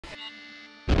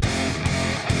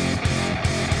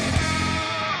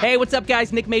Hey, what's up,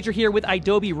 guys? Nick Major here with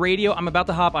Idobi Radio. I'm about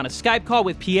to hop on a Skype call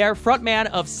with Pierre, frontman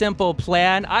of Simple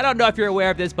Plan. I don't know if you're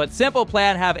aware of this, but Simple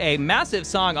Plan have a massive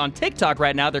song on TikTok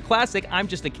right now. Their classic, I'm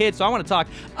Just a Kid, so I want to talk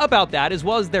about that, as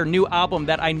well as their new album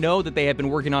that I know that they have been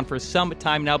working on for some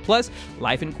time now, plus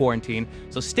life in quarantine.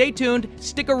 So stay tuned,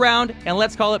 stick around, and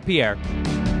let's call it Pierre.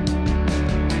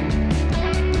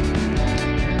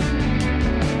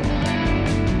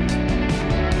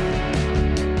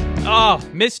 Oh,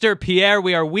 Mr. Pierre,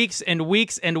 we are weeks and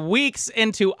weeks and weeks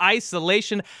into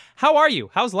isolation. How are you?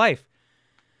 How's life?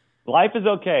 Life is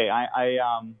okay.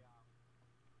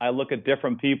 I look at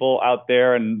different people out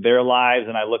there and their lives,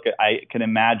 and I can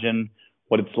imagine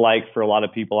what it's like for a lot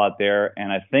of people out there.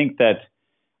 And I think that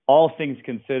all things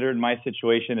considered, my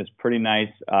situation is pretty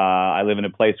nice. I live in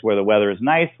a place where the weather is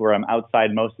nice, where I'm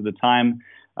outside most of the time.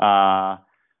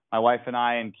 My wife and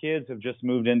I and kids have just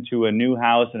moved into a new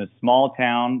house in a small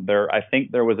town. I think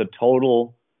there was a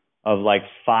total of like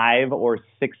 5 or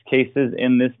 6 cases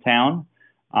in this town.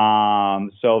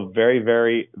 So very,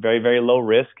 very, very, very low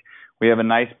risk. We have a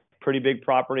nice, pretty big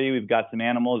property. We've got some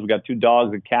animals. We've got 2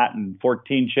 dogs, a cat, and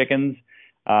 14 chickens.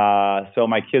 So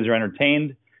my kids are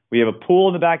entertained. We have a pool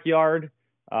in the backyard.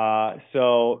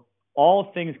 So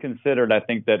all things considered, I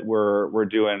think that we're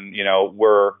doing,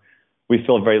 we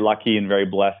feel very lucky and very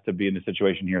blessed to be in the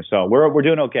situation here. So we're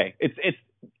doing okay. It's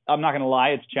I'm not going to lie,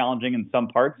 it's challenging in some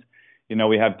parts.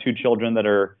 We have 2 children that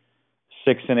are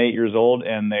 6 and 8 years old,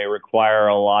 and they require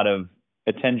a lot of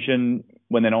attention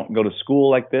when they don't go to school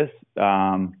like this.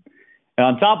 And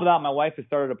on top of that, my wife has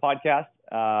started a podcast.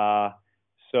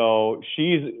 So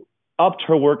she's upped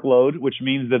her workload, which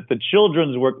means that the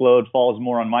children's workload falls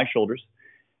more on my shoulders.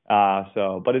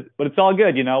 But it's all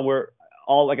good. We're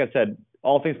all, like I said,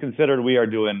 all things considered, we are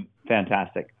doing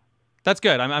fantastic. That's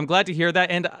good. I'm glad to hear that.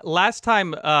 And last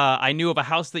time I knew of a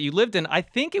house that you lived in, I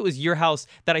think it was your house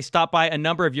that I stopped by a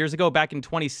number of years ago, back in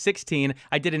 2016.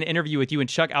 I did an interview with you and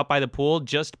Chuck out by the pool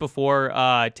just before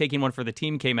Taking One for the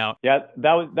Team came out. Yeah,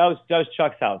 that was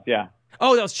Chuck's house. Yeah.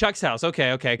 Oh, that was Chuck's house.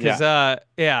 Okay. Because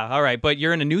all right. But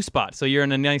you're in a new spot, so you're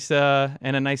in a nice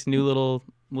new little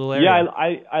area. Yeah,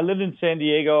 I lived in San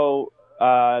Diego.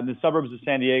 In the suburbs of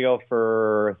San Diego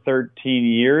for 13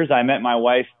 years. I met my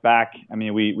wife back,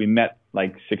 we met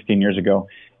like 16 years ago,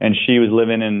 and she was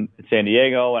living in San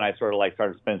Diego, and I sort of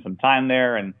started spending some time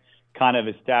there and kind of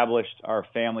established our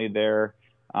family there.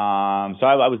 So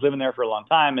I was living there for a long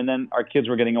time, and then our kids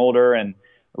were getting older, and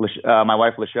my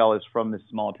wife, Lachelle, is from this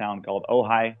small town called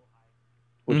Ojai,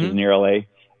 which is near LA.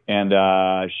 And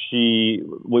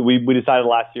we decided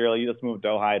last year, let's move to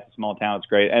Ojai. It's a small town. It's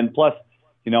great. And plus,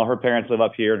 her parents live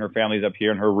up here and her family's up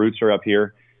here and her roots are up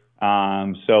here.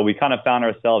 So we kind of found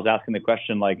ourselves asking the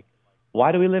question,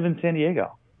 why do we live in San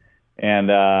Diego? And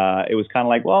it was kind of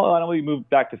like, well, why don't we move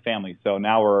back to family? So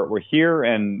now we're here,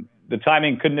 and the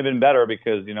timing couldn't have been better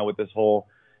because, with this whole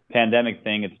pandemic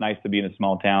thing, it's nice to be in a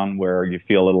small town where you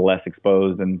feel a little less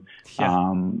exposed and,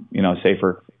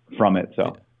 safer from it.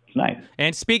 So. It's nice.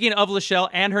 And speaking of Lachelle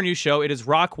and her new show, it is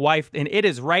Rock Wife, and it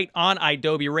is right on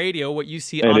Idobi Radio, what you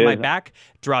see on my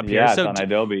backdrop here. Yeah, it's on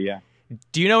Idobi, yeah.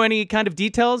 Do you know any kind of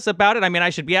details about it? I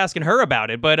should be asking her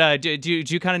about it, but do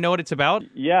you kind of know what it's about?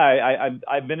 Yeah,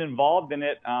 I've been involved in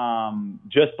it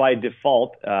just by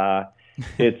default.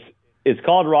 It's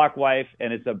called Rock Wife,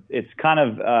 and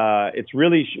it's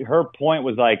really, her point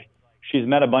was she's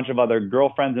met a bunch of other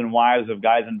girlfriends and wives of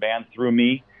guys in bands through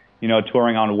me.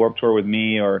 Touring on a Warped Tour with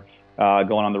me or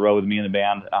going on the road with me in the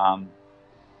band.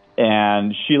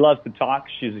 And she loves to talk.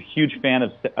 She's a huge fan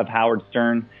of Howard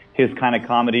Stern, his kind of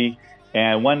comedy.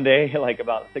 And one day,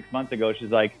 about 6 months ago, she's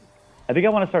like, I think I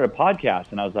want to start a podcast.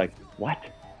 And I was like, what?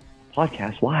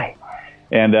 Podcast? Why?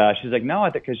 And she's like, no, I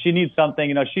think because she needs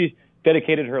something. She's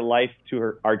dedicated her life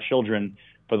to our children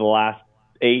for the last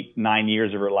 8-9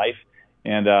 years of her life.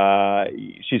 And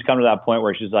she's come to that point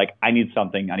where she's like, I need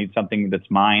something that's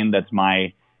mine, that's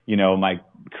my, my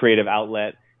creative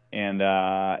outlet. And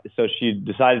so she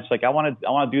decided, she's like, I want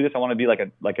to do this. I want to be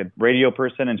like a radio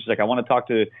person. And she's like, I want to talk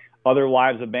to other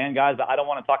wives of band guys, but I don't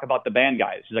want to talk about the band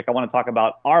guys. She's like, I want to talk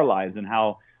about our lives and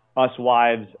how us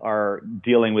wives are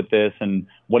dealing with this and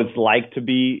what it's like to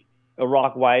be a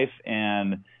rock wife.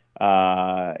 And,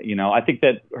 I think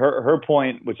that her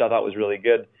point, which I thought was really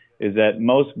good, is that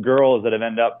most girls that have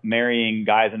ended up marrying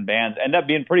guys in bands end up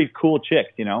being pretty cool chicks,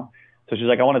 So she's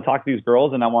like, I want to talk to these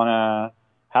girls and I want to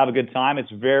have a good time. It's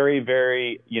very,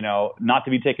 very, not to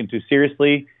be taken too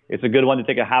seriously. It's a good one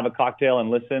to have a cocktail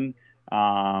and listen. A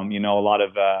lot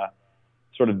of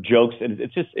sort of jokes. And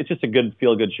it's just a good,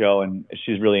 feel-good show, and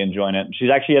she's really enjoying it. She's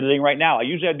actually editing right now.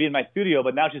 Usually I'd be in my studio,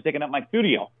 but now she's taking up my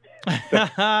studio.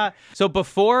 So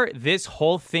before this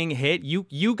whole thing hit,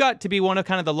 you got to be one of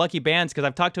kind of the lucky bands, because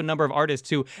I've talked to a number of artists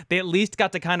who they at least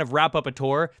got to kind of wrap up a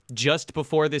tour just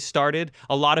before this started.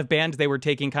 A lot of bands, they were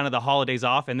taking kind of the holidays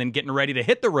off and then getting ready to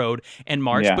hit the road in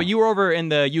March. Yeah. But you were over in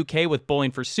the UK with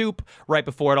Bowling for Soup right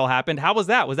before it all happened. How was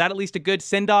that? Was that at least a good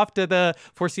send-off to the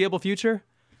foreseeable future?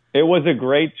 It was a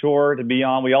great tour to be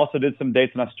on. We also did some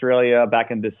dates in Australia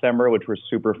back in December, which were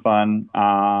super fun.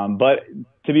 But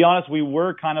to be honest, we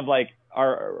were kind of like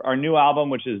our new album,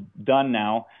 which is done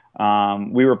now.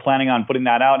 We were planning on putting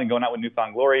that out and going out with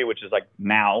Newfound Glory, which is like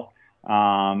now.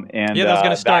 And yeah, that was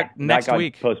going to start next that got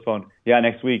week. Postponed. Yeah,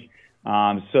 next week.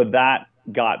 So that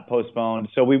got postponed.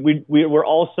 So we're kind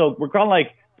of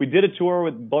like, we did a tour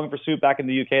with Bowling for Soup back in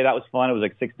the UK. That was fun. It was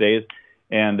like 6 days.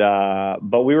 And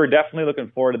but we were definitely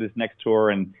looking forward to this next tour,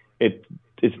 and it's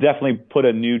definitely put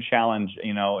a new challenge,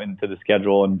 into the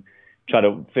schedule, and try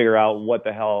to figure out what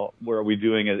the hell were we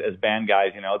doing as band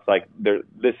guys. It's like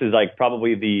this is like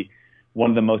probably one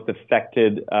of the most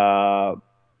affected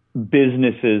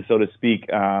businesses, so to speak,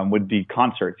 would be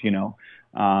concerts. It's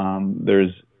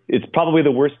probably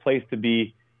the worst place to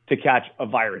be to catch a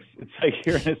virus. It's like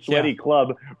you're in a sweaty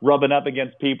club rubbing up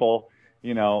against people.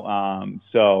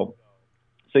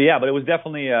 So yeah, but it was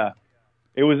definitely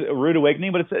it was a rude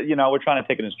awakening, but it's we're trying to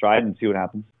take it in stride and see what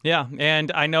happens. Yeah, and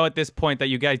I know at this point that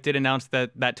you guys did announce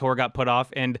that tour got put off,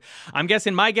 and I'm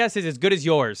guessing my guess is as good as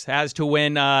yours as to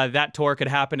when that tour could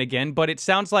happen again. But it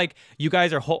sounds like you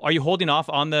guys are you holding off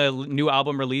on the new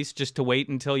album release just to wait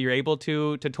until you're able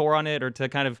to tour on it, or to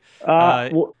kind of?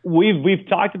 We've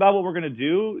talked about what we're gonna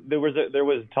do. There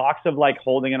was talks of like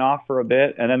holding it off for a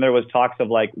bit, and then there was talks of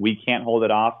like we can't hold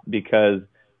it off because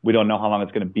we don't know how long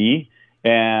it's going to be.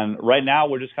 And right now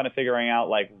we're just kind of figuring out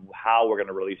like how we're going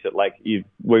to release it. Like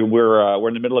we're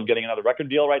in the middle of getting another record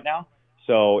deal right now.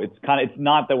 So it's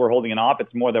not that we're holding it off.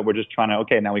 It's more that we're just trying to,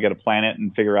 okay, now we got to plan it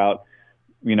and figure out,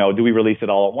 do we release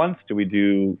it all at once? Do we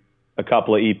do a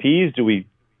couple of EPs? Do we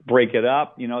break it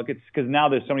up? It's because now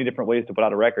there's so many different ways to put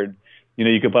out a record.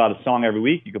 You could put out a song every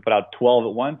week. You could put out 12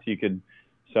 at once.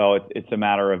 So it's a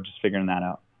matter of just figuring that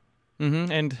out.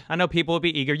 Mm-hmm. And I know people will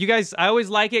be eager. You guys, I always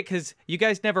like it because you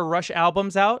guys never rush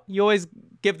albums out. You always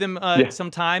give them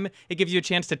some time. It gives you a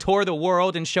chance to tour the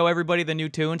world and show everybody the new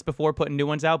tunes before putting new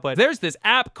ones out. But there's this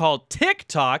app called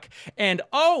TikTok, and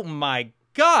oh my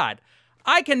God,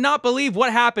 I cannot believe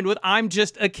what happened with I'm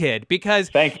Just a Kid,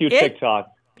 because thank you,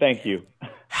 TikTok. Thank you.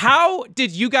 How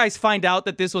did you guys find out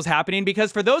that this was happening?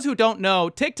 Because for those who don't know,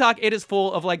 TikTok, it is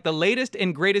full of like the latest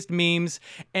and greatest memes,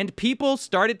 and people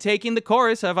started taking the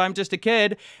chorus of I'm Just a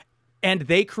Kid, and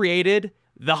they created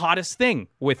the hottest thing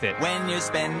with it. When you're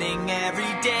spending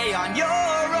every day on your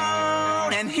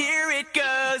own, and here it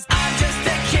goes, I'm just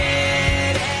a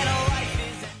kid, and life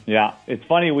is... Yeah, it's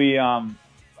funny. I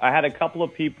had a couple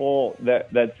of people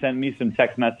that sent me some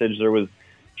text message. There was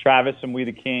Travis from We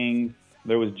the Kings.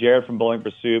 There was Jared from Bowling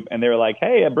for Soup, and they were like,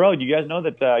 "Hey, bro, do you guys know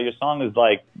that your song is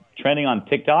like trending on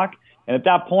TikTok?" And at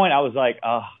that point, I was like,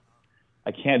 "I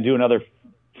can't do another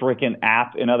freaking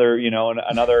app, another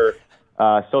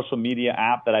social media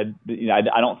app that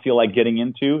I don't feel like getting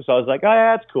into." So I was like, "Oh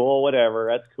yeah, that's cool, whatever,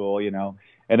 that's cool,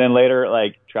 And then later,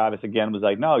 like Travis again was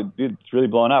like, "No, dude, it's really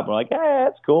blowing up." We're like, "Yeah,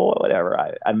 that's cool, whatever."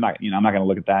 I'm not going to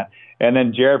look at that. And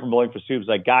then Jared from Bowling for Soup was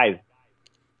like, "Guys,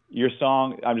 your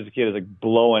song I'm Just a Kid is like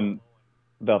blowing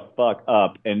the fuck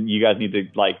up, and you guys need to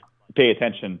like pay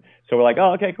attention." So we're like,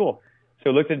 "Oh, okay, cool." So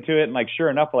we looked into it, and like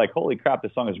sure enough, we're like, "Holy crap,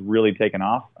 this song has really taken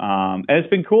off." And it's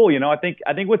been cool, I think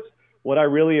what I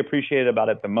really appreciated about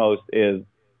it the most is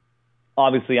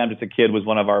obviously I'm Just a Kid was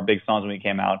one of our big songs when it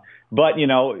came out, but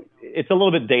it's a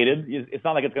little bit dated. It's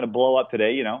not like it's going to blow up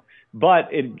today, but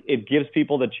it gives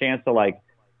people the chance to like,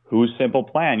 who's Simple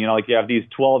Plan? Like you have these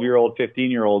 12-year-old,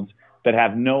 15-year-olds that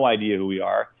have no idea who we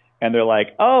are. And they're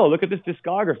like, "Oh, look at this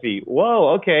discography.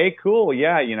 Whoa, okay, cool,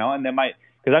 yeah, and then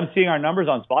because I'm seeing our numbers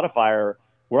on Spotify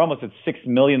we're almost at 6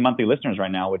 million monthly listeners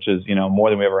right now, which is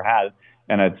more than we ever had,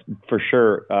 and it's for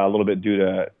sure a little bit due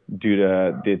to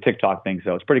the TikTok thing.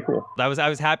 So it's pretty cool. I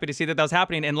was happy to see that was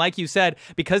happening, and like you said,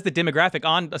 because the demographic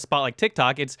on a spot like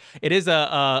TikTok, it is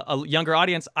a younger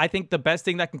audience. I think the best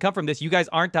thing that can come from this, you guys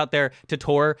aren't out there to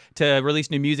tour, to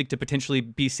release new music, to potentially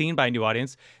be seen by a new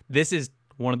audience. This is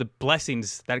one of the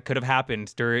blessings that could have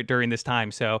happened during this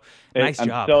time. So nice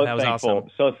job. That was awesome.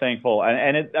 So thankful.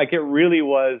 And it really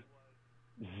was,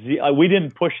 we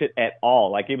didn't push it at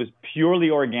all. Like it was purely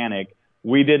organic.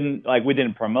 We didn't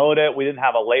promote it. We didn't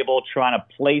have a label trying to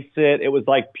place it. It was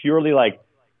like purely like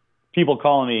people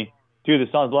calling me, "Dude,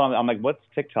 the song's blowing." I'm like, "What's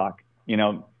TikTok?"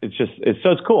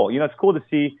 It's cool. It's cool to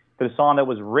see that a song that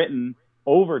was written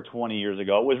over 20 years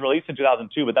ago. It was released in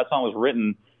 2002, but that song was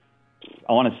written,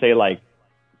 I want to say like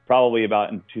probably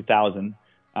about in 2000,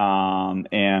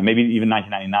 and maybe even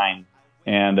 1999.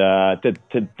 And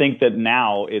to think that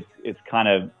now it's kind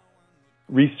of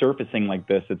resurfacing like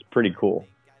this, it's pretty cool.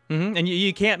 Mm-hmm. And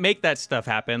you can't make that stuff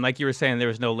happen. Like you were saying, there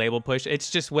was no label push. It's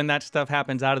just when that stuff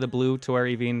happens out of the blue to where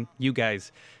even you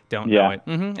guys don't know it.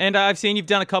 Mm-hmm. And I've seen you've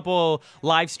done a couple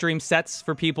live stream sets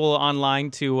for people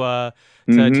online to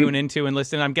tune into and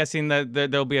listen. I'm guessing that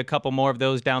there'll be a couple more of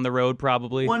those down the road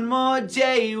probably. One more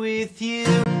day with you,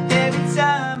 every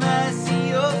time I see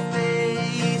your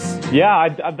face. Yeah,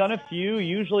 I've done a few.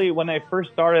 Usually when I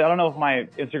first started, I don't know if my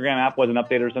Instagram app wasn't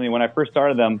updated or something. When I first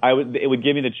started them, it would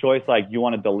give me the choice, like, you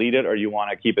want to delete it or you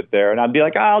want to keep it there. And I'd be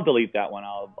like, I'll delete that one.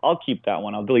 I'll keep that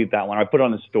one. I'll delete that one. Or I put it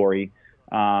on the story.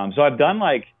 So I've done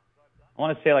like, I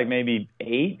want to say like maybe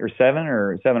 8 or 7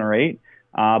 or 8.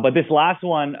 But this last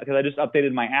one, because I just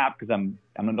updated my app, because I'm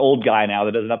an old guy now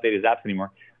that doesn't update his apps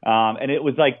anymore. And it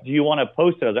was like, do you want to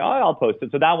post it? I was like, I'll post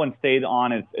it. So that one stayed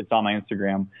on. It's on my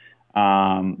Instagram.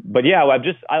 But yeah,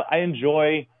 I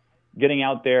enjoy getting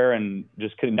out there and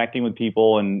just connecting with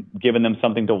people and giving them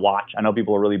something to watch. I know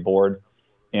people are really bored,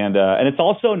 and it's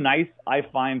also nice, I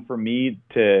find, for me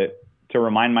to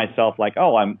remind myself, like,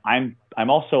 oh, I'm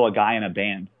also a guy in a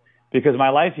band, because my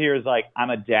life here is like, I'm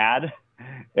a dad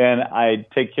and I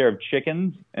take care of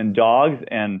chickens and dogs,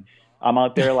 and I'm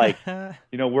out there like,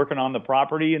 working on the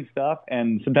property and stuff.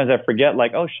 And sometimes I forget,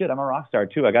 like, oh shit, I'm a rock star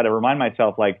too. I got to remind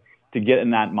myself, like, to get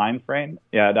in that mind frame,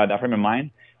 that frame of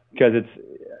mind, because it's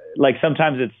like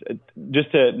sometimes it's just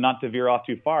not to veer off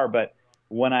too far, but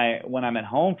when I'm at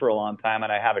home for a long time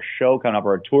and I have a show coming up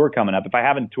or a tour coming up, if I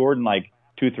haven't toured in like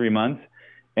 2-3 months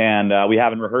and we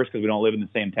haven't rehearsed because we don't live in the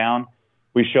same town,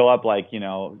 we show up like,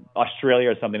 Australia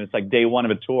or something. It's like day 1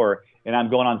 of a tour, and I'm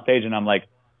going on stage and I'm like,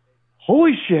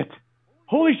 holy shit,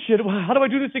 how do I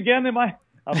do this again? I'm like,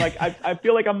 I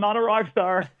feel like I'm not a rock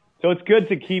star. So it's good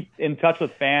to keep in touch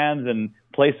with fans and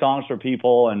play songs for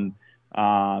people and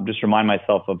just remind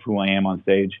myself of who I am on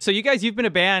stage. So you guys, you've been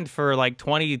a band for like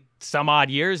 20 some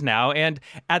odd years now. And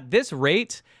at this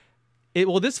rate,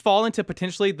 will this fall into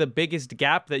potentially the biggest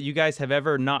gap that you guys have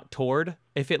ever not toured,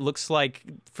 if it looks like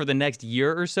for the next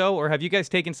year or so? Or have you guys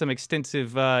taken some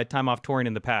extensive time off touring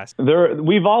in the past?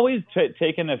 We've always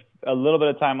taken a little bit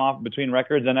of time off between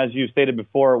records. And as you stated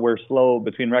before, we're slow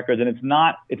between records. And it's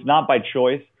not by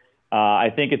choice. I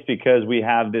think it's because we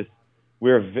have this,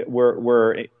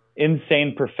 we're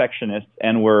insane perfectionists,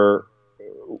 and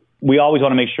we always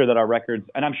want to make sure that our records,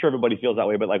 and I'm sure everybody feels that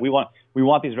way, but like we want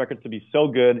these records to be so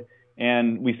good.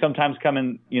 And we sometimes come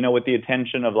in, with the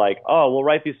intention of like, oh, we'll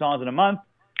write these songs in a month,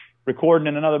 record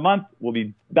in another month, we'll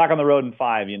be back on the road in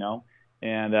 5,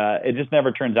 and it just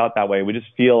never turns out that way. We just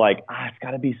feel like, it's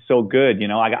got to be so good.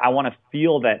 I want to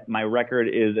feel that my record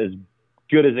is as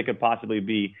good as it could possibly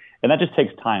be. And that just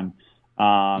takes time.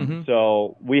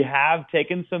 So we have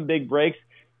taken some big breaks,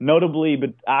 notably,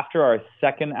 but after our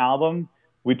second album,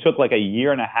 we took like a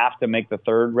year and a half to make the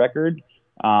third record.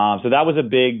 So that was a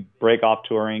big break off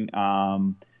touring.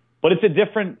 But it's a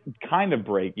different kind of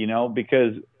break,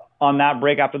 because on that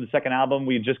break after the second album,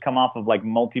 we just come off of like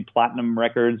multi-platinum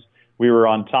records. We were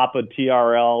on top of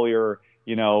TRL. We were,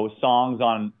 songs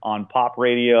on pop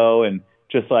radio, and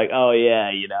just like, oh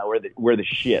yeah, we're the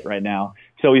shit right now.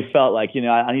 So we felt like,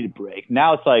 I need a break.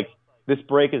 Now it's like this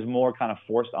break is more kind of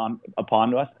forced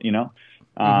upon us,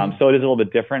 So it is a little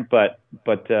bit different, but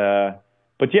yeah,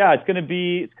 it's gonna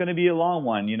be a long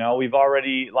one. We've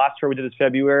already, last tour we did this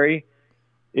February.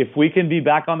 If we can be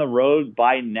back on the road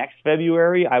by next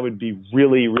February, I would be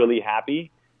really, really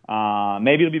happy.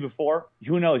 Maybe it'll be before.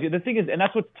 Who knows? The thing is, and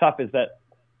that's what's tough, is that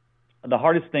the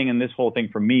hardest thing in this whole thing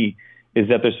for me is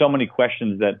that there's so many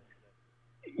questions that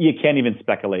you can't even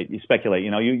speculate. You speculate,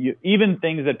 you even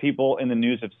things that people in the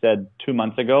news have said 2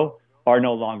 months ago are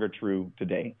no longer true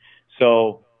today.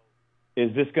 So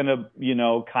is this going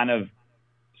to, kind of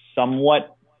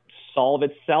somewhat solve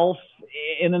itself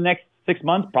in the next 6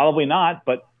 months? Probably not,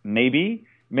 but maybe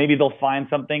they'll find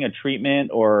something, a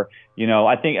treatment, or,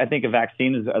 I think a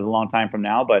vaccine is a long time from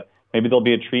now, but maybe there'll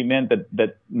be a treatment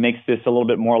that makes this a little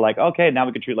bit more like, okay, now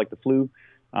we can treat it like the flu.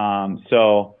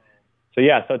 So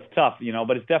it's tough,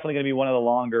 but it's definitely going to be one of the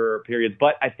longer periods.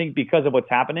 But I think because of what's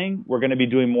happening, we're going to be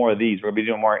doing more of these. We're going to be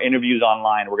doing more interviews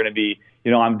online. We're going to be,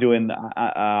 I'm doing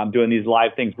these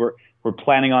live things. We're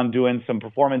planning on doing some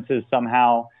performances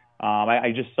somehow.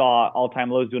 I just saw All Time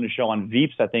Low's doing a show on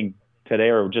Veeps, I think today,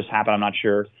 or it just happened. I'm not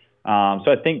sure.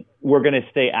 So I think we're going to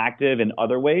stay active in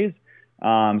other ways.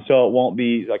 So it won't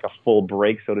be like a full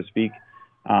break, so to speak.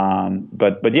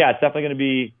 But yeah, it's definitely going to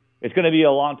be it's going to be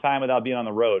a long time without being on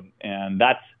the road. And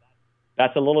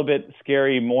that's a little bit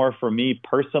scary more for me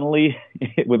personally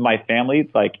with my family.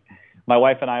 It's like my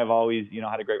wife and I have always,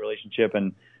 had a great relationship.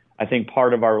 And I think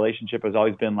part of our relationship has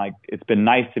always been like, it's been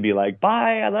nice to be like,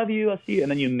 bye, I love you, I'll see you. And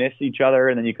then you miss each other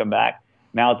and then you come back.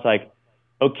 Now it's like,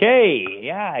 okay,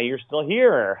 yeah, you're still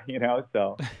here,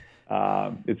 so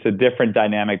it's a different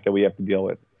dynamic that we have to deal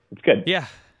with. It's good. Yeah.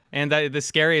 And the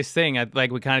scariest thing,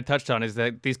 like we kind of touched on, is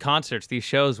that these concerts, these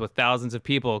shows with thousands of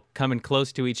people coming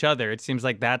close to each other, it seems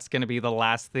like that's going to be the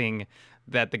last thing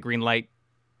that the green light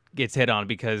gets hit on,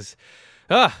 because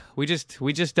we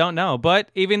just don't know. But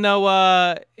even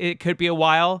though it could be a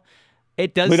while,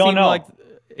 it does seem like,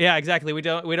 yeah, exactly. We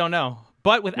don't know.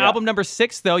 But with album number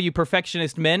 6, though, You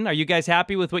Perfectionist Men, are you guys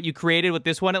happy with what you created with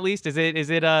this one at least? Is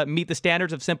it meet the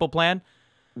standards of Simple Plan?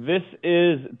 This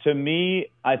is, to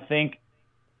me, I think,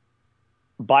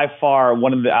 by far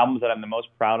one of the albums that I'm the most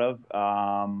proud of,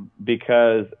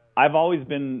 because I've always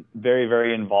been very,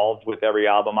 very involved with every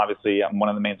album. Obviously, I'm one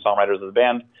of the main songwriters of the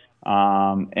band.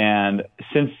 And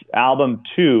since album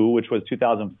 2, which was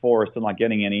 2004, Still Not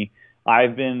Getting Any,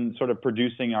 I've been sort of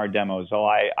producing our demos. So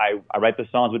I write the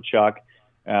songs with Chuck.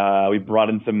 We brought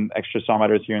in some extra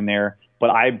songwriters here and there.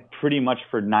 But I pretty much,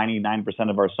 for 99%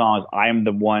 of our songs, I am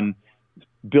the one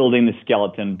building the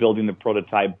skeleton, building the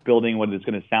prototype, building what it's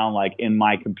going to sound like in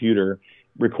my computer,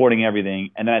 recording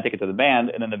everything, and then I take it to the band,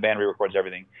 and then the band re-records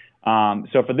everything.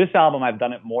 So for this album, I've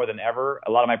done it more than ever.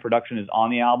 A lot of my production is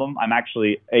on the album. I'm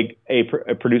actually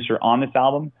a producer on this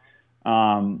album.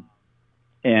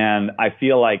 And I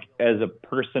feel like as a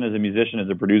person, as a musician, as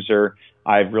a producer,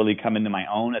 I've really come into my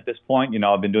own at this point.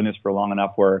 I've been doing this for long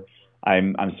enough where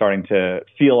I'm starting to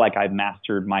feel like I've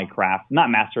mastered my craft.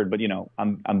 Not mastered, but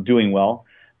I'm doing well.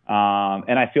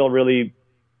 And I feel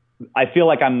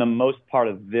like I'm the most part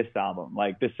of this album.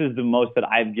 Like, this is the most that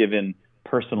I've given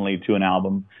personally to an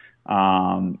album.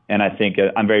 And I think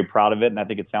I'm very proud of it. And I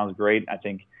think it sounds great. I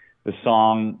think the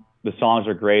songs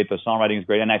are great. The songwriting is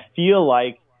great. And I feel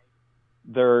like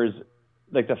there's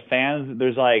like the fans,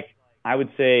 there's like, I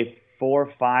would say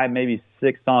 4, 5, maybe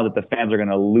 6 songs that the fans are going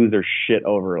to lose their shit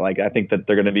over. Like, I think that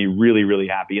they're going to be really, really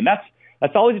happy. And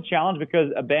that's always a challenge,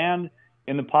 because a band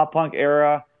in the pop punk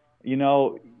era, I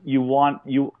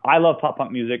love pop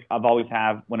punk music. I've always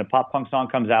have. When a pop punk song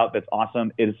comes out that's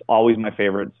awesome, it's always my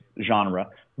favorite genre.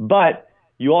 But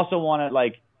you also want to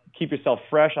like keep yourself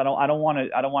fresh. I don't want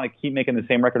to keep making the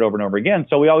same record over and over again.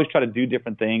 So we always try to do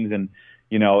different things, and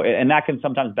and that can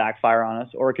sometimes backfire on us,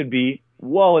 or it could be,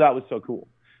 whoa, that was so cool.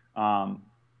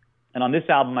 And on this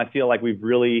album, I feel like we've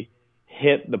really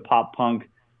hit the pop punk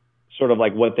sort of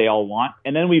like what they all want.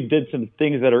 And then we did some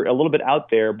things that are a little bit out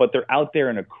there, but they're out there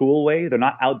in a cool way. They're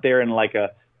not out there in like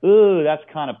ooh, that's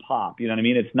kind of pop. You know what I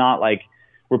mean? It's not like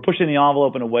we're pushing the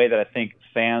envelope in a way that I think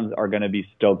fans are going to be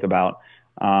stoked about.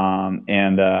 And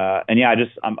yeah,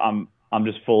 I'm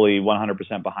just fully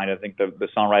 100% behind it. I think the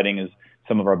songwriting is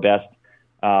some of our best,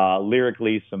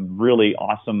 lyrically, some really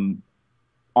awesome,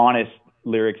 honest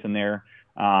lyrics in there.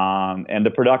 And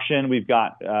the production, we've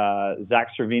got, Zach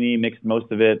Cervini mixed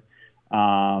most of it.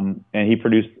 And he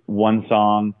produced one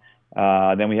song.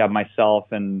 Then we have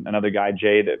myself and another guy,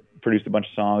 Jay, that produced a bunch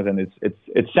of songs, and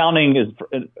it's sounding is,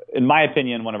 in my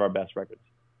opinion, one of our best records.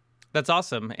 That's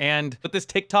awesome. And with this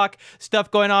TikTok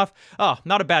stuff going off,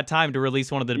 not a bad time to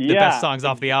release one of the best songs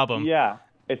off the album. Yeah,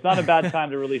 it's not a bad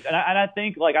time to release. And I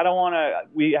think, like,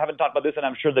 we haven't talked about this, and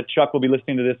I'm sure that Chuck will be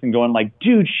listening to this and going like,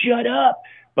 dude, shut up.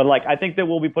 But like, I think that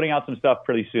we'll be putting out some stuff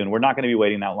pretty soon. We're not going to be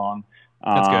waiting that long.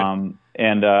 That's good.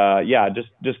 And yeah,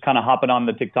 just kind of hopping on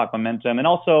the TikTok momentum. And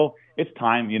also, it's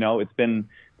time. It's been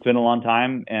a long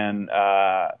time, and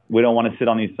we don't want to sit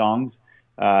on these songs.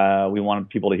 We want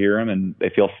people to hear them, and they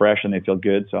feel fresh and they feel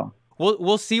good. So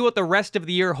we'll see what the rest of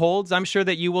the year holds. I'm sure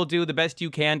that you will do the best you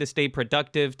can to stay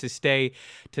productive, to stay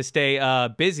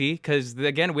busy, because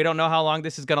again, we don't know how long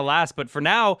this is going to last. But for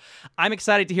now, I'm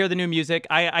excited to hear the new music.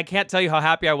 I can't tell you how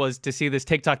happy I was to see this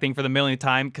TikTok thing for the millionth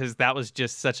time, because that was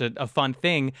just such a fun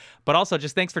thing. But also,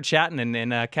 just thanks for chatting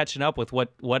and catching up with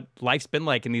what life's been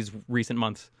like in these recent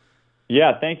months.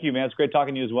 Yeah, thank you, man. It's great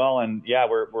talking to you as well. And yeah,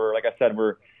 we're like I said,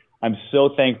 I'm so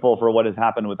thankful for what has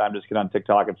happened with I'm Just Kid on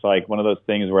TikTok. It's like one of those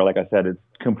things where, like I said, it's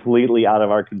completely out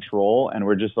of our control, and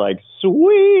we're just like,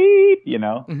 sweet,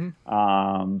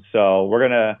 Mm-hmm. So we're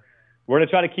gonna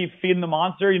try to keep feeding the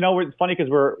monster. It's funny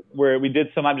because we did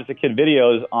some I'm Just a Kid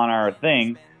videos on our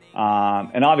thing,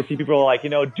 and obviously people are like,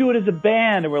 do it as a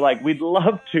band, and we're like, we'd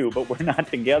love to, but we're not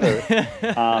together.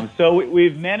 So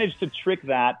we've managed to trick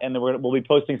that, and we'll be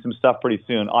posting some stuff pretty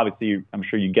soon. Obviously, I'm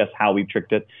sure you guess how we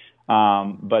tricked it.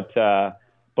 But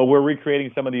but we're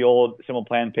recreating some of the old Simple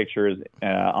Plan pictures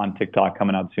on TikTok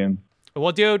coming out soon.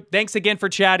 Well, dude, thanks again for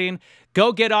chatting.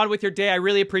 Go get on with your day. I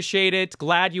really appreciate it.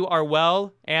 Glad you are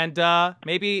well. And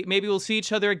maybe we'll see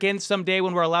each other again someday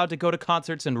when we're allowed to go to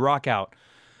concerts and rock out.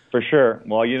 For sure.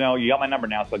 Well, you know, you got my number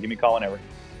now, so give me a call whenever.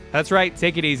 That's right.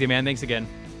 Take it easy, man. Thanks again.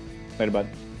 Later, bud.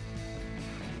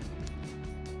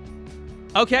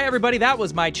 Okay, everybody, that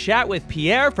was my chat with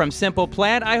Pierre from Simple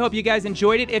Plan. I hope you guys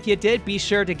enjoyed it. If you did, be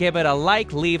sure to give it a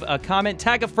like, leave a comment,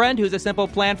 tag a friend who's a Simple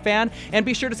Plan fan, and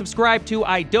be sure to subscribe to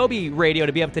idobi Radio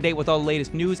to be up to date with all the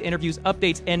latest news, interviews,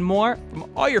 updates, and more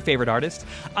from all your favorite artists.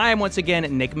 I am once again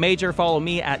Nick Major. Follow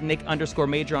me at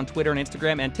Nick_Major on Twitter and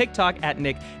Instagram, and TikTok at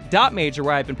Nick.Major,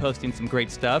 where I've been posting some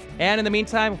great stuff. And in the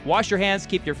meantime, wash your hands,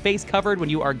 keep your face covered when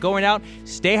you are going out.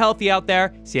 Stay healthy out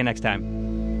there. See you next time.